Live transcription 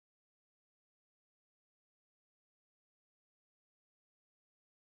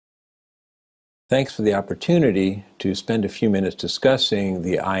Thanks for the opportunity to spend a few minutes discussing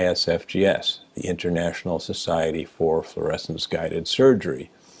the ISFGS, the International Society for Fluorescence-Guided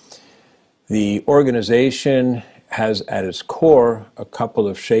Surgery. The organization has at its core a couple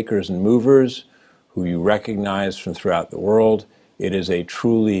of shakers and movers who you recognize from throughout the world. It is a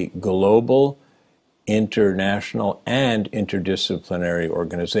truly global, international, and interdisciplinary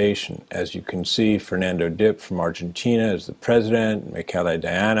organization. As you can see, Fernando Dip from Argentina is the president, Michele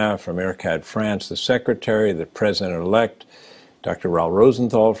Diana from IRCAD France, the secretary, the president-elect, Dr. Raul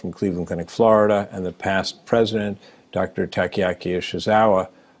Rosenthal from Cleveland Clinic, Florida, and the past president, Dr. Takeaki Ishizawa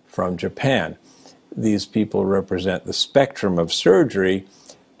from Japan. These people represent the spectrum of surgery,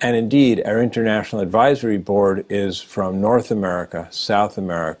 and indeed, our International Advisory Board is from North America, South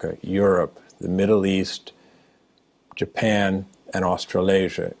America, Europe, the Middle East, Japan, and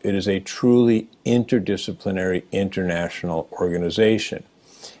Australasia. It is a truly interdisciplinary international organization.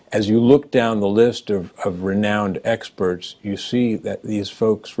 As you look down the list of renowned experts, you see that these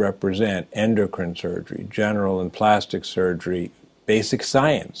folks represent endocrine surgery, general and plastic surgery, basic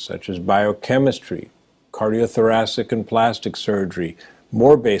science such as biochemistry, cardiothoracic and plastic surgery,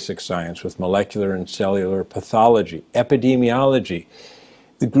 more basic science with molecular and cellular pathology, epidemiology.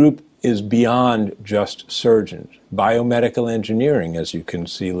 The group is beyond just surgeons. Biomedical engineering, as you can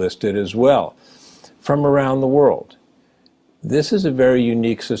see listed as well, from around the world. This is a very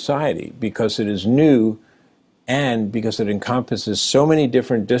unique society because it is new and because it encompasses so many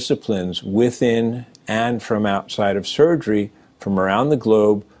different disciplines within and from outside of surgery from around the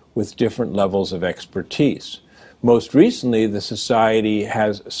globe with different levels of expertise. Most recently, the society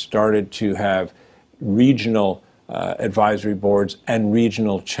has started to have regional advisory boards and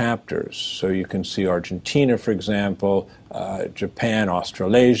regional chapters. So you can see Argentina, for example, Japan,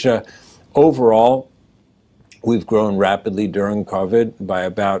 Australasia. Overall, we've grown rapidly during COVID by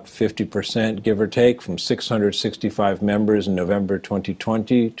about 50%, give or take, from 665 members in November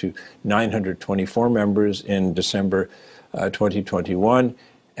 2020 to 924 members in December 2021.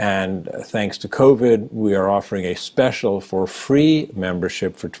 And thanks to COVID, we are offering a special for free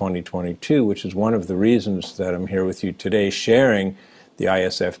membership for 2022, which is one of the reasons that I'm here with you today sharing the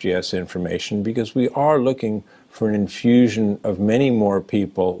ISFGS information, because we are looking for an infusion of many more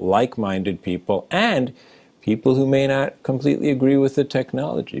people, like-minded people, and people who may not completely agree with the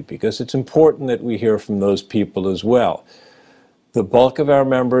technology, because it's important that we hear from those people as well. The bulk of our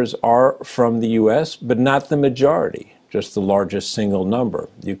members are from the US, but not the majority. Just the largest single number.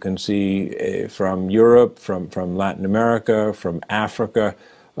 You can see from Europe, from Latin America, from Africa,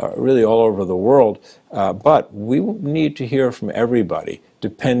 really all over the world. But we need to hear from everybody.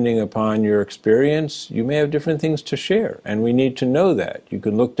 Depending upon your experience, you may have different things to share, and we need to know that. You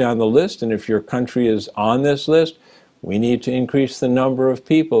can look down the list, and if your country is on this list, we need to increase the number of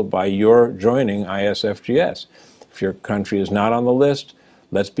people by your joining ISFGS. If your country is not on the list,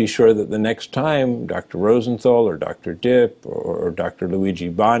 let's be sure that the next time Dr. Rosenthal or Dr. Dip or Dr. Luigi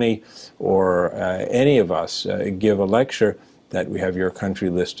Bani or any of us give a lecture, that we have your country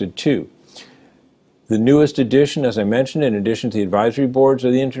listed too. The newest addition, as I mentioned, in addition to the advisory boards,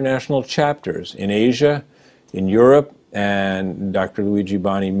 are the international chapters in Asia, in Europe, and Dr. Luigi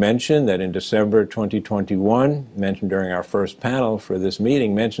Bani mentioned that in December 2021, mentioned during our first panel for this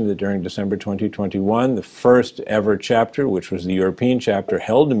meeting, mentioned that during December 2021, the first ever chapter, which was the European chapter,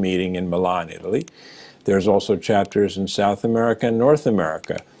 held a meeting in Milan, Italy. There's also chapters in South America and North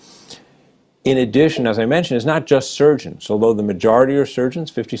America. In addition, as I mentioned, it's not just surgeons. Although the majority are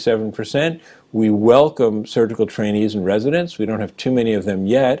surgeons, 57%, we welcome surgical trainees and residents. We don't have too many of them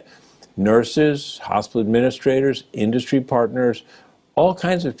yet. Nurses, hospital administrators, industry partners, all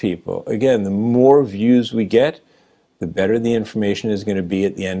kinds of people. Again, the more views we get, the better the information is going to be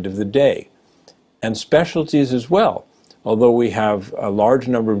at the end of the day. And specialties as well. Although we have a large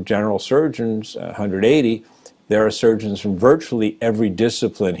number of general surgeons, 180, there are surgeons from virtually every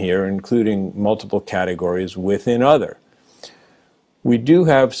discipline here, including multiple categories within other. We do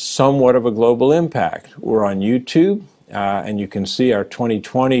have somewhat of a global impact. We're on YouTube. And you can see our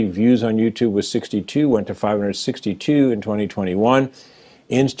 2020 views on YouTube was 62, went to 562 in 2021.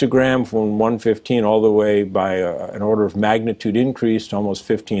 Instagram from 115 all the way by an order of magnitude increase to almost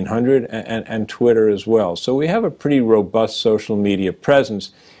 1,500, and Twitter as well. So we have a pretty robust social media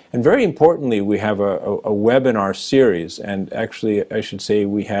presence. And very importantly, we have a webinar series. And actually, I should say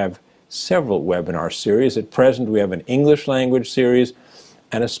we have several webinar series. At present, we have an English language series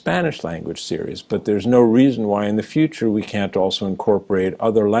and a Spanish language series, but there's no reason why in the future we can't also incorporate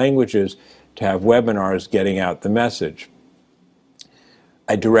other languages to have webinars getting out the message.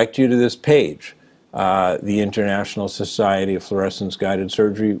 I direct you to this page. the International Society of Fluorescence-Guided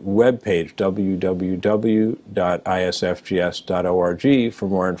Surgery webpage, www.isfgs.org, for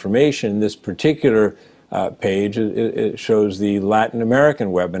more information. This particular page, it shows the Latin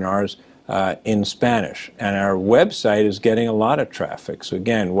American webinars in Spanish. And our website is getting a lot of traffic. So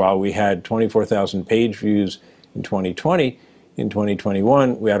again, while we had 24,000 page views in 2020, in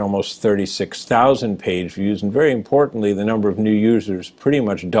 2021, we had almost 36,000 page views. And very importantly, the number of new users pretty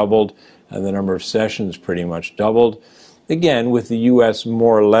much doubled, and the number of sessions pretty much doubled. Again, with the U.S.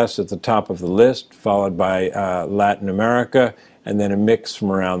 more or less at the top of the list, followed by Latin America, and then a mix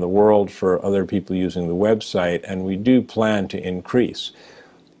from around the world for other people using the website. And we do plan to increase.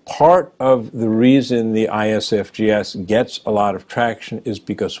 Part of the reason the ISFGS gets a lot of traction is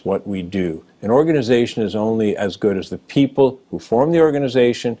because what we do. An organization is only as good as the people who form the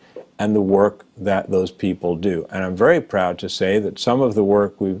organization and the work that those people do. And I'm very proud to say that some of the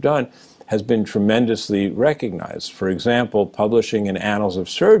work we've done has been tremendously recognized. For example, publishing in Annals of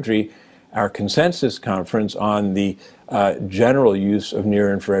Surgery our consensus conference on the general use of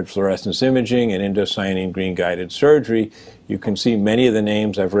near-infrared fluorescence imaging and indocyanine green-guided surgery. You can see many of the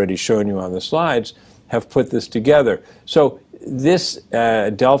names I've already shown you on the slides have put this together. So this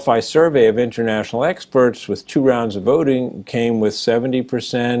Delphi survey of international experts with 2 rounds of voting came with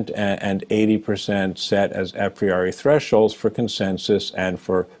 70% and 80% set as a priori thresholds for consensus and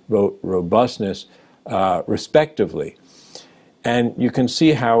for vote robustness, respectively. And you can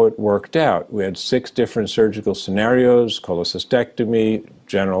see how it worked out. We had 6 different surgical scenarios: cholecystectomy,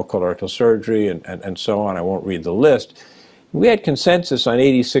 general colorectal surgery, and so on. I won't read the list. We had consensus on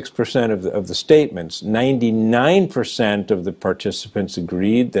 86% of the statements. 99% of the participants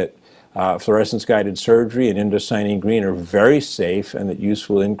agreed that fluorescence-guided surgery and indocyanine green are very safe and that use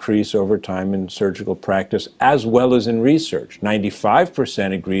will increase over time in surgical practice as well as in research.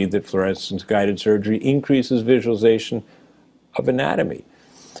 95% agreed that fluorescence-guided surgery increases visualization of anatomy.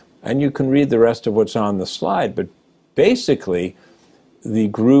 And you can read the rest of what's on the slide, but basically the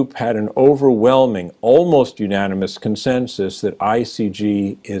group had an overwhelming, almost unanimous consensus that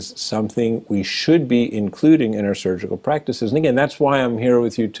ICG is something we should be including in our surgical practices. And again, that's why I'm here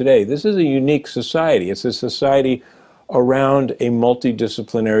with you today. This is a unique society. It's a society around a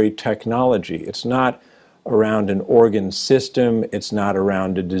multidisciplinary technology. It's not around an organ system. It's not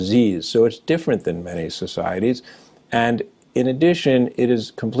around a disease. So it's different than many societies. And in addition, it is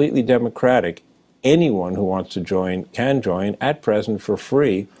completely democratic. Anyone who wants to join can join at present for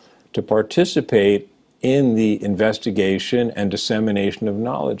free to participate in the investigation and dissemination of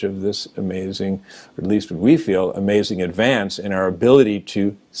knowledge of this amazing, or at least what we feel, amazing advance in our ability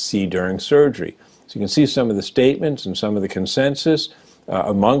to see during surgery. So you can see some of the statements and some of the consensus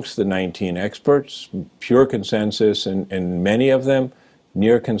amongst the 19 experts, pure consensus in many of them,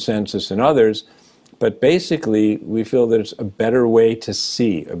 near consensus in others. But basically, we feel that it's a better way to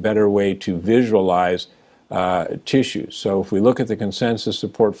see, a better way to visualize tissues. So if we look at the consensus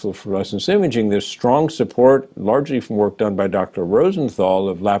support for fluorescence imaging, there's strong support, largely from work done by Dr. Rosenthal,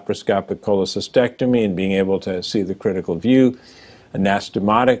 of laparoscopic cholecystectomy and being able to see the critical view,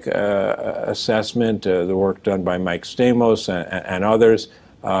 anastomotic assessment, the work done by Mike Stamos and others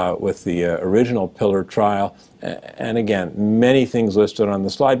with the original Pillar trial. And again, many things listed on the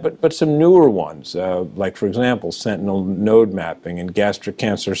slide, but some newer ones, like, for example, sentinel node mapping and gastric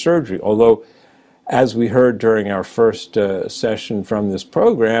cancer surgery. Although, as we heard during our first session from this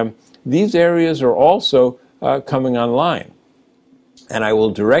program, these areas are also coming online. And I will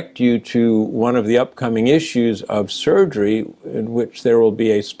direct you to one of the upcoming issues of Surgery, in which there will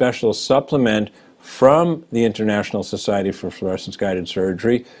be a special supplement from the International Society for Fluorescence-Guided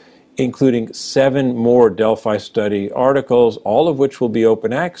Surgery, including 7 more Delphi study articles, all of which will be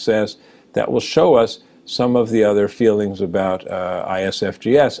open access, that will show us some of the other feelings about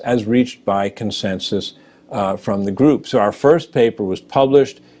ISFGS as reached by consensus from the group. So our first paper was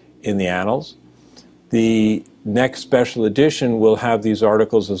published in the Annals. The next special edition will have these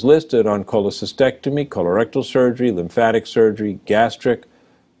articles as listed on cholecystectomy, colorectal surgery, lymphatic surgery, gastric,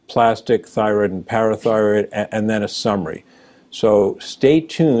 plastic, thyroid and parathyroid, and then a summary. So stay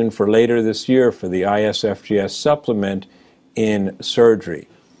tuned for later this year for the ISFGS supplement in surgery.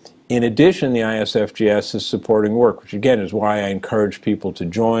 In addition, the ISFGS is supporting work, which again is why I encourage people to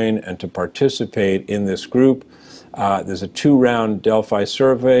join and to participate in this group. There's a 2-round Delphi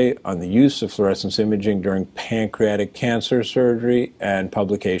survey on the use of fluorescence imaging during pancreatic cancer surgery, and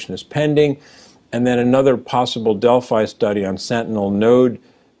publication is pending. And then another possible Delphi study on sentinel node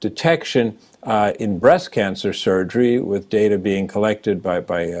detection in breast cancer surgery, with data being collected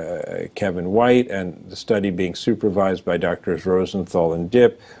by Kevin White and the study being supervised by Drs. Rosenthal and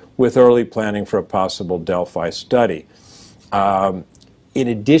Dipp. with early planning for a possible Delphi study. In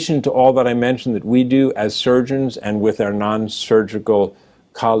addition to all that I mentioned that we do as surgeons and with our non-surgical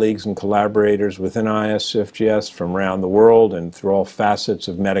colleagues and collaborators within ISFGS from around the world and through all facets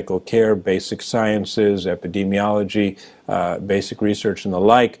of medical care, basic sciences, epidemiology, basic research and the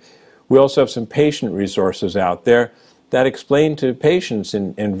like, we also have some patient resources out there that explain to patients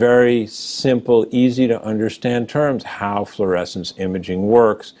in very simple, easy to understand terms how fluorescence imaging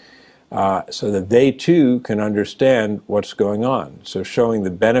works, so that they too can understand what's going on. So showing the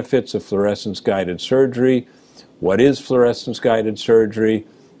benefits of fluorescence-guided surgery, what is fluorescence-guided surgery,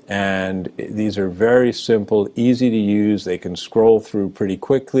 and these are very simple, easy to use. They can scroll through pretty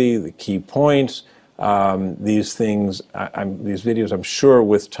quickly, the key points. These videos, I'm sure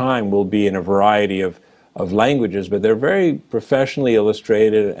with time will be in a variety of languages, but they're very professionally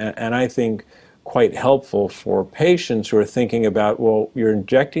illustrated and I think quite helpful for patients who are thinking about, well, you're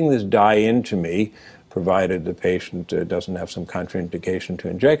injecting this dye into me, provided the patient doesn't have some contraindication to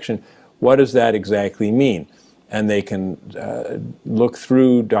injection. What does that exactly mean? And they can look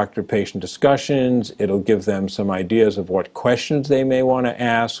through doctor-patient discussions. It'll give them some ideas of what questions they may want to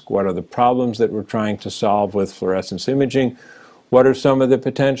ask, what are the problems that we're trying to solve with fluorescence imaging, what are some of the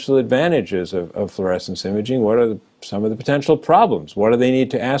potential advantages of fluorescence imaging, what are some of the potential problems, what do they need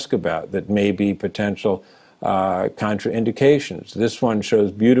to ask about that may be potential contraindications. This one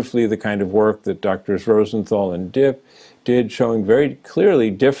shows beautifully the kind of work that Drs. Rosenthal and Dipp did, showing very clearly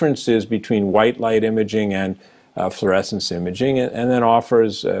differences between white light imaging and fluorescence imaging, and then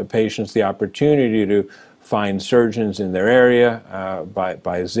offers patients the opportunity to find surgeons in their area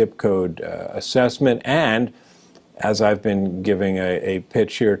by zip code assessment, and as I've been giving a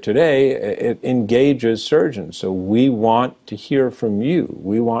pitch here today, it engages surgeons. So we want to hear from you.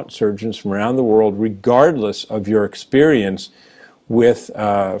 We want surgeons from around the world, regardless of your experience with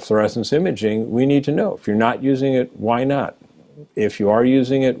fluorescence imaging. We need to know. If you're not using it, why not? If you are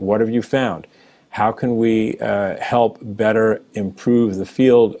using it, what have you found? How can we help better improve the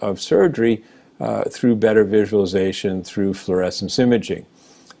field of surgery through better visualization through fluorescence imaging?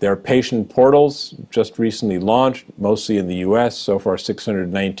 There are patient portals just recently launched, mostly in the US, so far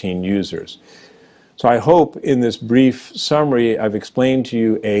 619 users. So I hope in this brief summary I've explained to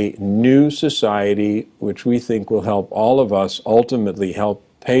you a new society which we think will help all of us ultimately help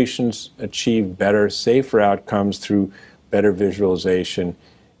patients achieve better, safer outcomes through better visualization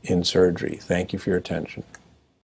in surgery. Thank you for your attention.